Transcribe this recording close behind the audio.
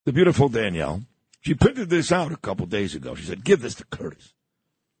the beautiful Danielle, she printed this out a couple days ago. She said, give this to Curtis.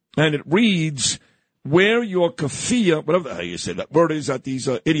 And it reads, wear your keffiyeh, whatever the hell you say that word is that these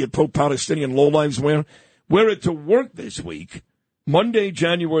idiot pro-Palestinian lowlives wear it to work this week, Monday,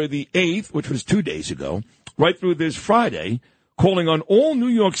 January the 8th, which was 2 days ago, right through this Friday, calling on all New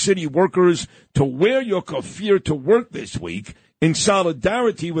York City workers to wear your keffiyeh to work this week in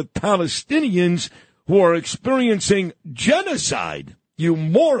solidarity with Palestinians who are experiencing genocide, you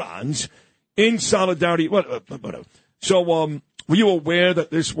morons, in solidarity. So, were you aware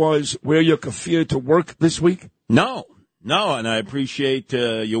that this was wear your keffiyeh to work this week? No, and I appreciate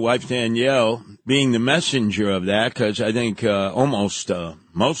your wife Danielle being the messenger of that, because I think almost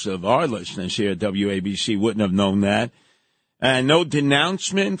most of our listeners here at WABC wouldn't have known that. And no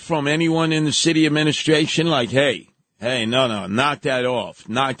denouncement from anyone in the city administration like, hey, no, knock that off.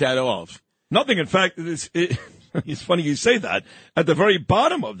 Nothing. In fact, it's funny you say that. At the very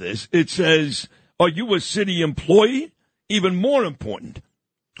bottom of this, it says, are you a city employee? Even more important.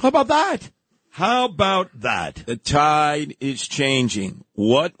 How about that? The tide is changing.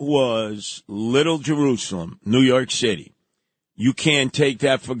 What was Little Jerusalem, New York City? You can't take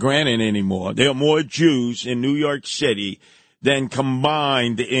that for granted anymore. There are more Jews in New York City than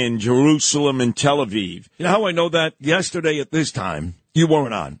combined in Jerusalem and Tel Aviv. You know how I know that? Yesterday at this time, you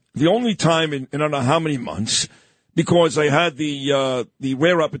weren't on. The only time in I don't know how many months, because I had the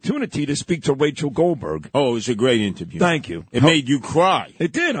rare opportunity to speak to Rachel Goldberg. Oh, it was a great interview. Thank you. It made you cry.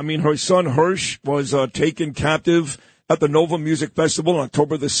 It did. I mean, her son Hirsch was taken captive at the Nova Music Festival on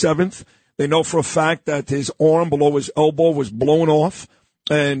October the 7th. They know for a fact that his arm below his elbow was blown off.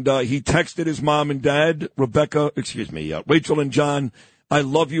 And he texted his mom and dad, Rachel and John, I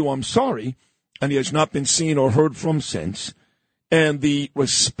love you, I'm sorry. And he has not been seen or heard from since. And the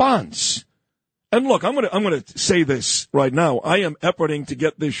response, and look, I'm going to say this right now. I am efforting to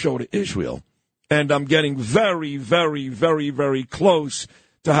get this show to Israel. And I'm getting very, very, very, very close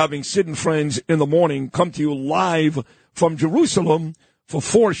to having Sid and Friends in the morning come to you live from Jerusalem for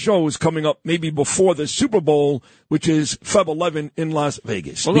 4 shows coming up maybe before the Super Bowl, which is Feb 11 in Las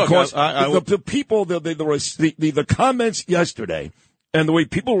Vegas. Well, look, because the people, the comments yesterday and the way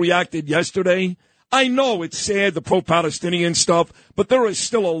people reacted yesterday, I know it's sad, the pro-Palestinian stuff, but there is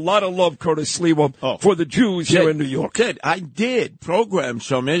still a lot of love, Curtis Sliwa, for the Jews here in New York. I did programs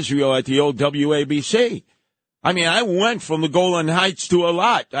from Israel at the old WABC. I mean, I went from the Golan Heights to a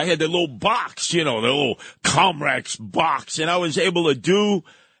lot. I had the little box, the little Comrex box, and I was able to do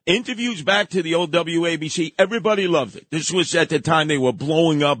interviews back to the old WABC. Everybody loved it. This was at the time they were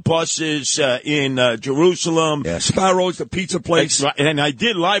blowing up buses in Jerusalem. Yeah, Sparrows, the pizza place. And I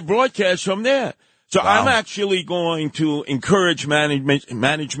did live broadcasts from there. So wow. I'm actually going to encourage management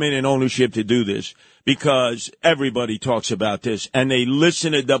and ownership to do this, because everybody talks about this, and they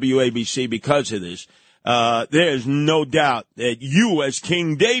listen to WABC because of this. There's no doubt that you, as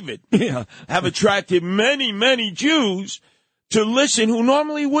King David, have attracted many, many Jews to listen who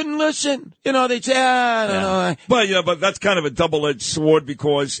normally wouldn't listen. They'd say, I don't know. But that's kind of a double-edged sword,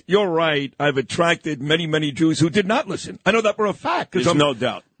 because you're right. I've attracted many, many Jews who did not listen. I know that for a fact. There's no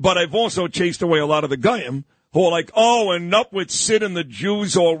doubt. But I've also chased away a lot of the Goyim who are like, oh, enough with Sid and the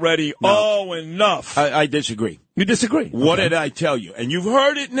Jews already. No. Oh, enough. I disagree. You disagree? What did I tell you? And you've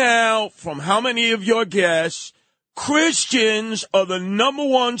heard it now from how many of your guests? Christians are the number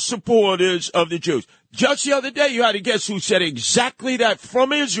one supporters of the Jews. Just the other day, you had a guest who said exactly that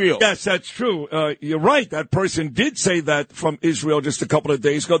from Israel. Yes, that's true. You're right. That person did say that from Israel just a couple of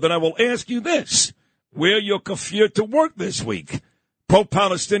days ago. Then I will ask you this. Wear your keffiyeh to work this week.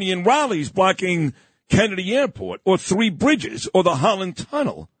 Pro-Palestinian rallies blocking Kennedy Airport, or 3 bridges, or the Holland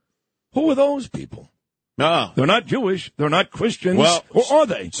Tunnel. Who are those people? No. They're not Jewish. They're not Christians. Well, or are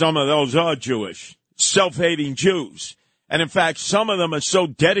they? Some of those are Jewish. Self-hating Jews. And in fact, some of them are so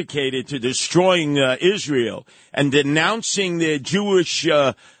dedicated to destroying Israel and denouncing their Jewish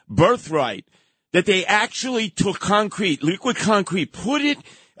birthright that they actually took liquid concrete, put it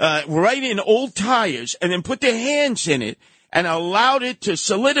right in old tires, and then put their hands in it and allowed it to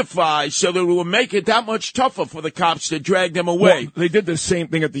solidify so that it would make it that much tougher for the cops to drag them away. Well, they did the same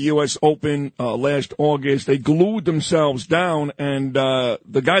thing at the U.S. Open last August. They glued themselves down, and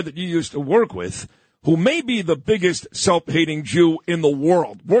the guy that you used to work with, who may be the biggest self-hating Jew in the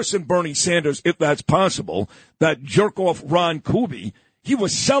world, worse than Bernie Sanders, if that's possible, that jerk-off Ron Kuby, he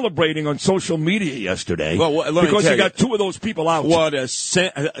was celebrating on social media yesterday because he got 2 of those people out. What a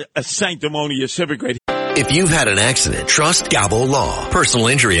sanctimonious hypocrite. If you've had an accident, trust Gabo Law. Personal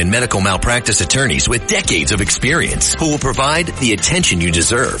injury and medical malpractice attorneys with decades of experience who will provide the attention you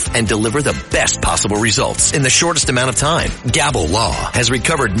deserve and deliver the best possible results in the shortest amount of time. Gabo Law has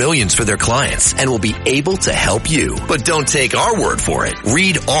recovered millions for their clients and will be able to help you. But don't take our word for it.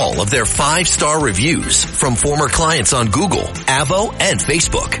 Read all of their 5-star reviews from former clients on Google, Avo, and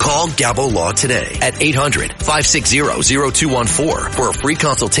Facebook. Call Gabo Law today at 800-560-0214 for a free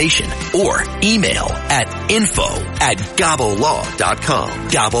consultation or email at info@gabolaw.com.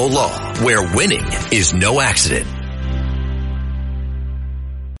 Gabo Law, where winning is no accident.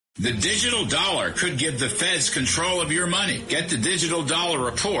 The digital dollar could give the feds control of your money. Get the digital dollar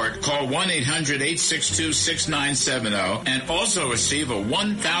report. Call 1-800-862-6970 and also receive a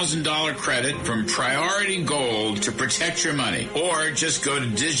 $1,000 credit from Priority Gold to protect your money. Or just go to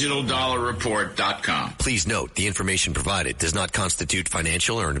digitaldollarreport.com. Please note the information provided does not constitute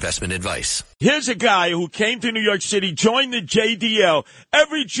financial or investment advice. Here's a guy who came to New York City, joined the JDL.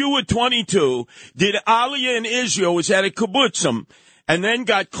 Every Jew at 22 did Aliyah in Israel, was at a kibbutzim, and then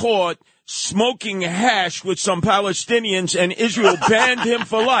got caught smoking hash with some Palestinians, and Israel banned him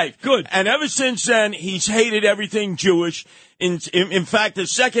for life. Good. And ever since then, he's hated everything Jewish. In fact, the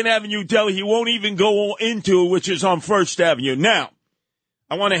 2nd Avenue deli he won't even go into, which is on 1st Avenue. Now,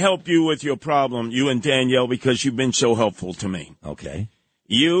 I want to help you with your problem, you and Danielle, because you've been so helpful to me. Okay.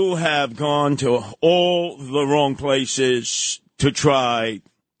 You have gone to all the wrong places to try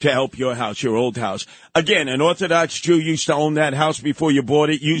to help your house, your old house. Again, an Orthodox Jew used to own that house before you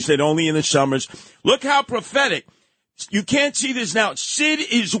bought it, used it only in the summers. Look how prophetic. You can't see this now. Sid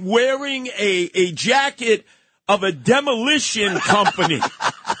is wearing a jacket of a demolition company,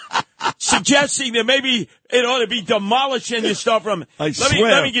 suggesting that maybe it ought to be demolishing this stuff from.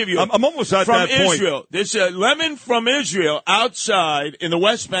 Let me give you. I'm almost at from that point. Israel. There's a lemon from Israel outside in the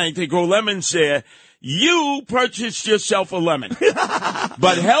West Bank. They grow lemons there. You purchased yourself a lemon,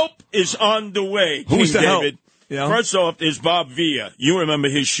 but help is on the way. Who's King the David? help? Yeah. First off, there's Bob Villa. You remember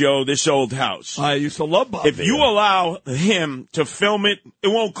his show, This Old House. I used to love Bob If Villa. you allow him to film it, it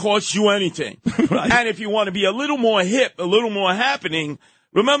won't cost you anything. Right. And if you want to be a little more hip, a little more happening,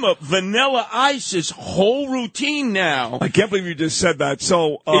 remember, Vanilla Ice's whole routine now I can't believe you just said that.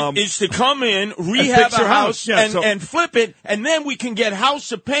 So, is to come in, rehab fix a your house, house. Yeah, and flip it, and then we can get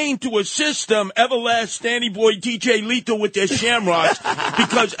House of Pain to assist them, Everlast, Danny Boy, DJ Lethal with their shamrocks,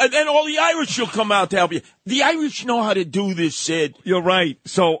 because, and then all the Irish will come out to help you. The Irish know how to do this, Sid. you're right.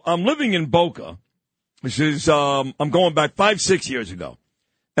 So I'm living in Boca, which is, I'm going back 5-6 years ago.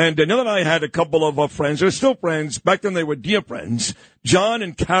 And Neil and I had a couple of friends. They're still friends. Back then they were dear friends. John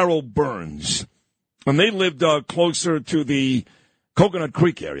and Carol Burns. And they lived closer to the Coconut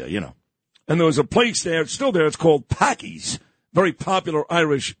Creek area, you know. And there was a place there, it's still there, it's called Packy's. Very popular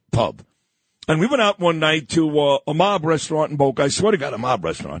Irish pub. And we went out one night to a mob restaurant in Boca. I swear to God, a mob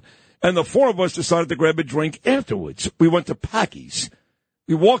restaurant. And the 4 of us decided to grab a drink afterwards. We went to Packy's.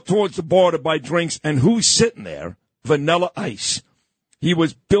 We walked towards the bar to buy drinks, and who's sitting there? Vanilla Ice. He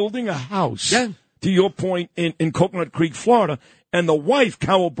was building a house, to your point, in Coconut Creek, Florida. And the wife,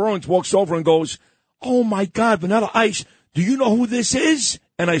 Carol Burns, walks over and goes, "Oh, my God, Vanilla Ice, do you know who this is?"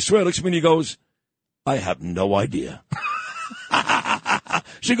 And I swear, looks at me and he goes, "I have no idea."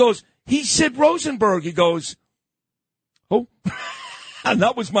 She goes, "He's Sid Rosenberg." He goes, "Oh." And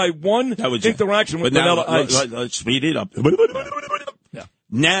that was my one interaction with Vanilla Ice. Let's speed it up. Yeah.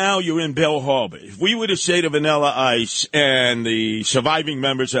 Now you're in Bell Harbor. If we were to say to Vanilla Ice and the surviving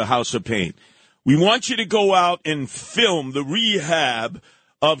members of House of Pain, we want you to go out and film the rehab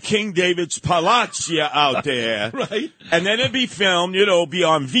of King David's Palazzo out there. Right. And then it'd be filmed, be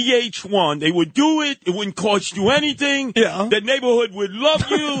on VH1. They would do it. It wouldn't cost you anything. Yeah. The neighborhood would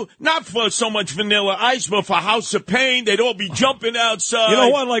love you. Not for so much Vanilla Ice, but for House of Pain. They'd all be jumping outside. You know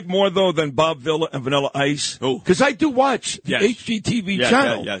what I like more, though, than Bob Villa and Vanilla Ice? Who? Because I do watch the Yes. HGTV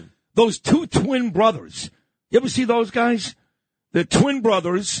channel. Yeah. Those 2 twin brothers. You ever see those guys? They're twin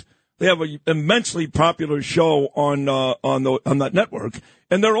brothers. They have an immensely popular show on that network,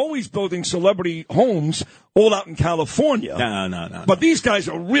 and they're always building celebrity homes all out in California. No. But these guys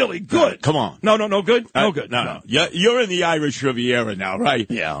are really good. Come on. No good? No good. No. You're in the Irish Riviera now, right?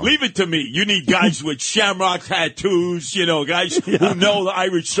 Yeah. Leave it to me. You need guys with shamrock tattoos, guys who know the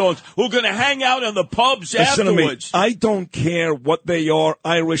Irish songs, who are going to hang out in the pubs Listen afterwards. to me. I don't care what they are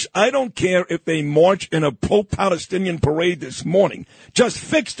Irish. I don't care if they march in a pro-Palestinian parade this morning. Just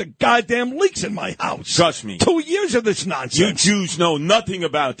fix the goddamn leaks in my house. Trust me. 2 years of this You nonsense. Jews know nothing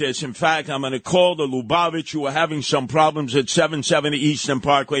about this. In fact, I'm going to call the Lubavitch who are having some problems at 770 Eastern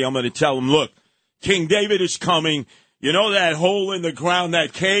Parkway. I'm going to tell them, look, King David is coming. You know that hole in the ground,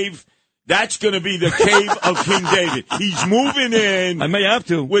 that cave? That's going to be the cave of King David. He's moving in. I may have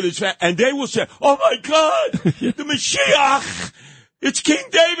to. With his and they will say, oh, my God, the Mashiach. It's King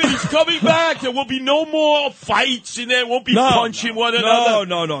David. He's coming back. There will be no more fights, and there won't be punching one another.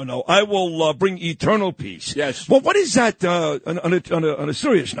 No. I will bring eternal peace. Yes. Well, what is that, on a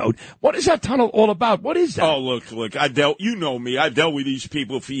serious note, what is that tunnel all about? What is that? Oh, look, you know me. I've dealt with these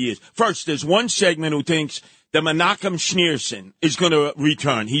people for years. First, there's one segment who thinks the Menachem Schneerson is going to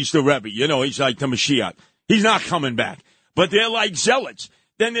return. He's the Rebbe. You know, he's like the Mashiach. He's not coming back. But they're like zealots.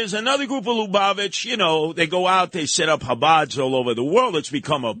 Then there's another group of Lubavitch, you know, they go out, they set up Chabads all over the world. It's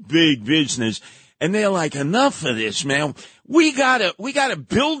become a big business. And they're like, enough of this, man. We gotta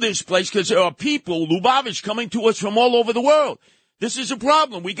build this place because there are people, Lubavitch, coming to us from all over the world. This is a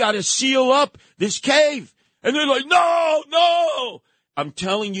problem. We gotta seal up this cave. And they're like, no. I'm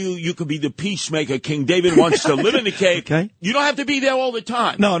telling you, you could be the peacemaker. King David wants to live in the cave. Okay. You don't have to be there all the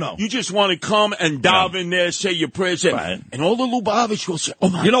time. No. You just want to come and dive in there, say your prayers, and all the Lubavitch will say, oh,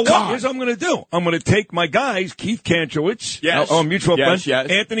 my God. You know what? Here's what I'm going to do. I'm going to take my guys, Keith Kantrowitz, our mutual friend,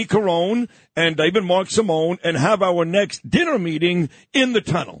 Anthony Carone, and even Mark Simone, and have our next dinner meeting in the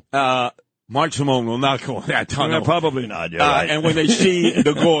tunnel. Mark Simone will not go in that tunnel. No, probably not. You're right. And when they see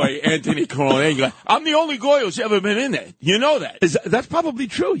the goy, Anthony Carone, they go, I'm the only goy who's ever been in there. You know that. That's probably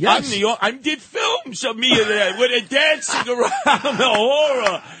true, yes. I did films of me in there where they're dancing around the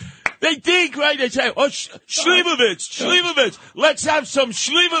horror. They think, right? They say, oh, Slivovitz. Let's have some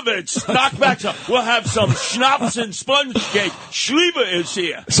Slivovitz. Knock back some. We'll have some schnapps and sponge cake. Shliva is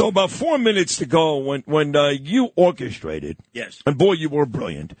here. So about 4 minutes to go when you orchestrated. Yes. And boy, you were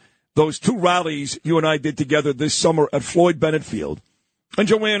brilliant. Those two rallies you and I did together this summer at Floyd Bennett Field. And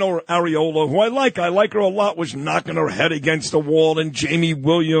Joanne Ariola, who I like her a lot, was knocking her head against the wall, and Jamie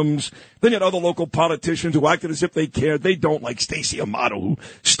Williams. Then you had other local politicians who acted as if they cared. They don't, like Stacey Amato, who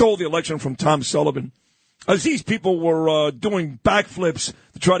stole the election from Tom Sullivan. As these people were doing backflips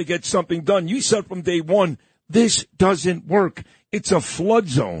to try to get something done, you said from day one, this doesn't work. It's a flood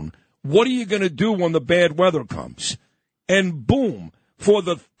zone. What are you going to do when the bad weather comes? And boom. For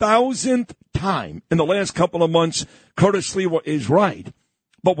the 1,000th time in the last couple of months, Curtis Sliwa is right.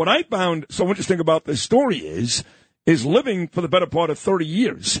 But what I found so interesting about this story is living for the better part of 30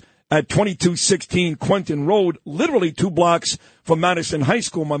 years at 2216 Quentin Road, literally 2 blocks from Madison High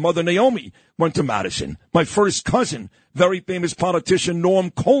School. My mother, Naomi, went to Madison. My first cousin, very famous politician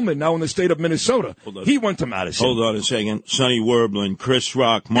Norm Coleman, now in the state of Minnesota, he went to Madison. Hold on a second. Sonny Werblin, Chris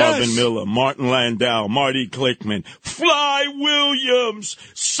Rock, Marvin Miller, Martin Landau, Marty Klickman, Fly Williams,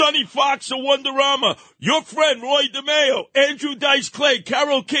 Sonny Fox of Wonderama, your friend Roy DeMeo, Andrew Dice Clay,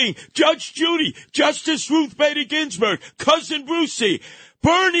 Carole King, Judge Judy, Justice Ruth Bader Ginsburg, Cousin Brucey,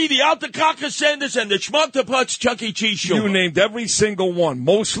 Bernie, the Altakaka Sanders, and the Schmuntaputz Chuck E. Cheese show. You named every single one.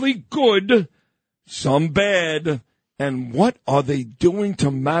 Mostly good, some bad. And what are they doing to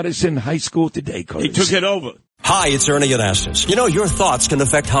Madison High School today, Curtis? They took it over. Hi, it's Ernie Anastas. You know, your thoughts can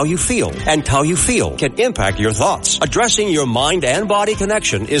affect how you feel, and how you feel can impact your thoughts. Addressing your mind and body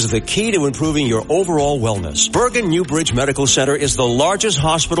connection is the key to improving your overall wellness. Bergen Newbridge Medical Center is the largest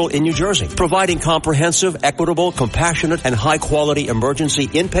hospital in New Jersey, providing comprehensive, equitable, compassionate, and high-quality emergency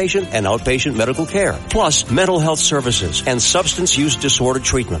inpatient and outpatient medical care, plus mental health services and substance use disorder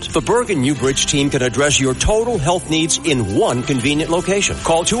treatment. The Bergen Newbridge team can address your total health needs in one convenient location.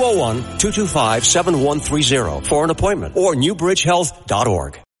 Call 201-225-7130. For an appointment or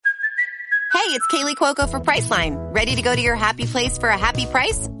newbridgehealth.org. Hey, it's Kaylee Cuoco for Priceline. Ready to go to your happy place for a happy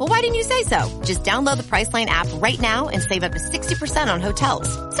price? Well, why didn't you say so? Just download the Priceline app right now and save up to 60% on hotels.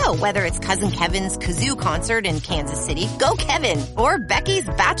 So whether it's Cousin Kevin's Kazoo Concert in Kansas City, go Kevin, or Becky's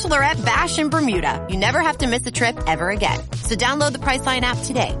Bachelorette Bash in Bermuda, you never have to miss a trip ever again. So download the Priceline app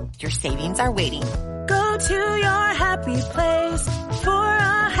today. Your savings are waiting. Go to your happy place for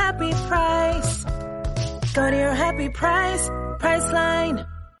a happy price. Go to your happy price, Priceline.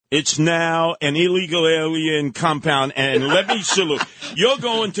 It's now an illegal alien compound, and let me salute. You're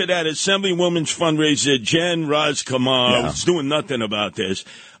going to that Assemblywoman's fundraiser, Jen Roskamar, who's doing nothing about this.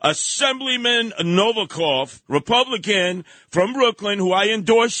 Assemblyman Novikov, Republican from Brooklyn, who I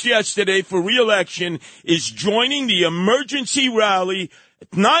endorsed yesterday for re-election, is joining the emergency rally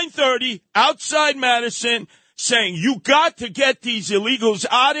at 9:30 outside Madison, saying, you got to get these illegals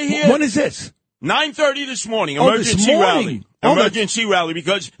out of here. When is this? 9:30 this morning, emergency rally. Emergency rally,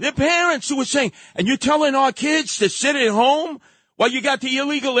 because their parents who were saying, and you're telling our kids to sit at home while you got the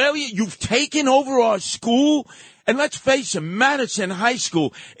illegal alien? You've taken over our school? And let's face it, Madison High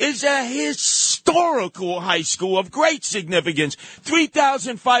School is a historical high school of great significance.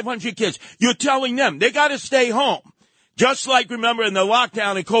 3,500 kids. You're telling them they got to stay home. Just like, remember, in the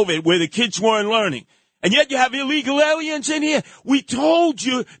lockdown and COVID where the kids weren't learning. And yet you have illegal aliens in here. We told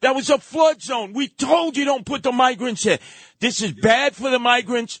you that was a flood zone. We told you don't put the migrants here. This is bad for the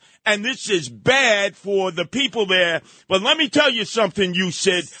migrants, and this is bad for the people there. But let me tell you something, you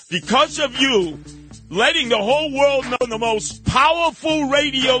said, because of you letting the whole world know the most powerful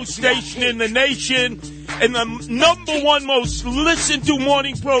radio station in the nation and the number one most listened to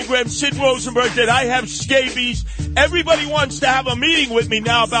morning program, Sid Rosenberg, that I have scabies. Everybody wants to have a meeting with me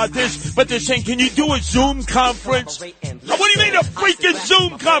now about this, but they're saying, can you do a Zoom conference? What do you mean a freaking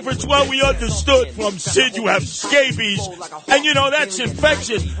Zoom conference? Well, we understood from Sid you have scabies, and you know that's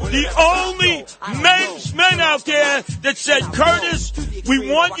infectious. The only men out there that said, Curtis,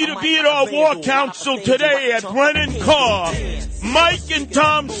 we want you to be at our war council today at Brennan Carr. Mike and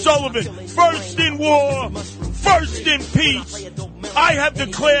Tom Sullivan, first in war, first in peace. I have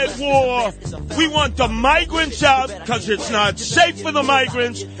declared war. We want the migrants out because it's not safe for the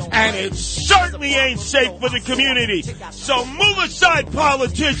migrants, and it certainly ain't safe for the community. So move aside,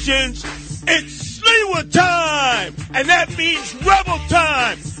 politicians. It's Sliwa time, and that means rebel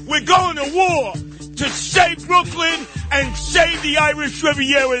time. We're going to war to save Brooklyn and save the Irish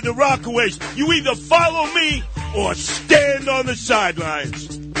Riviera and the Rockaways. You either follow me or stand on the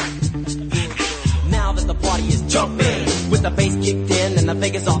sidelines. Now that the party is jumping, with the bass kicked in and the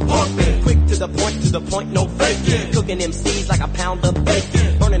Vegas are pumping, quick to the point, no faking, cooking MCs like a pound of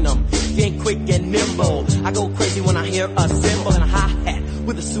bacon, burning them, being quick and nimble. I go crazy when I hear a cymbal and a hi-hat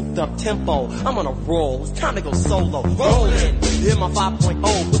with a souped up tempo. I'm on a roll, it's time to go solo. Rolling, in my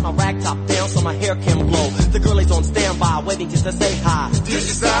 5.0, with my rag top down so my hair can blow. The girl is on standby, waiting just to say hi. Did you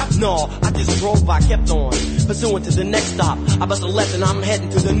stop? No, I just drove by, kept on, pursuing to the next stop. I bust a left and I'm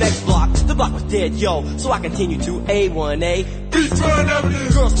heading to the next block. The block was dead, yo, so I continued to A1A.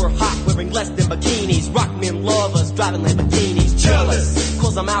 Girls were hot, wearing less than bikinis. Rock men lovers, driving Lamborghinis. Jealous,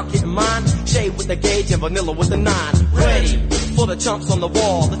 cause I'm out getting mine. Shade with the gauge and vanilla with the 9. Ready for the chumps on the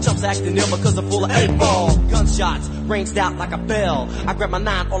wall. The chumps acting ill because they're full of 8-ball. Gunshots ranged out like a bell. I grabbed my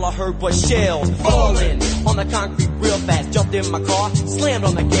 9, all I heard was shells falling on the concrete real fast. Jumped in my car, slammed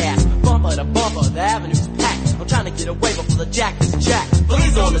on the gas. Bumper to bumper, the avenue's packed. I'm trying to get away before the jack is jacked.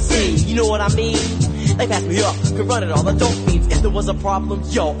 Police on the scene, you know what I mean? They passed me up, could run it all, the dope fiends. If there was a problem,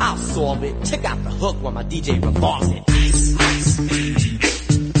 yo, I'll solve it. Check out the hook while my DJ revolves it.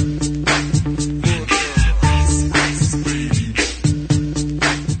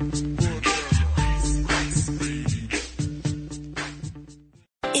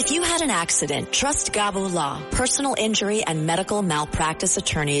 If you had an accident, trust Gabo Law, personal injury and medical malpractice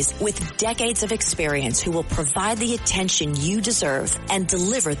attorneys with decades of experience who will provide the attention you deserve and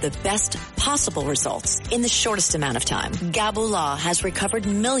deliver the best possible results in the shortest amount of time. Gabo Law has recovered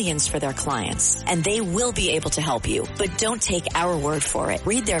millions for their clients, and they will be able to help you. But don't take our word for it.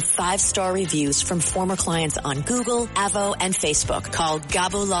 Read their 5-star reviews from former clients on Google, Avo, and Facebook. Call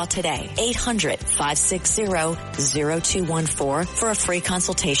Gabo Law today, 800-560-0214 for a free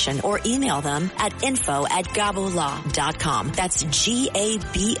consultation, or email them at info@gabolaw.com. That's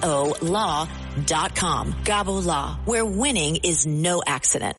GABO law.com. Gabo Law, where winning is no accident.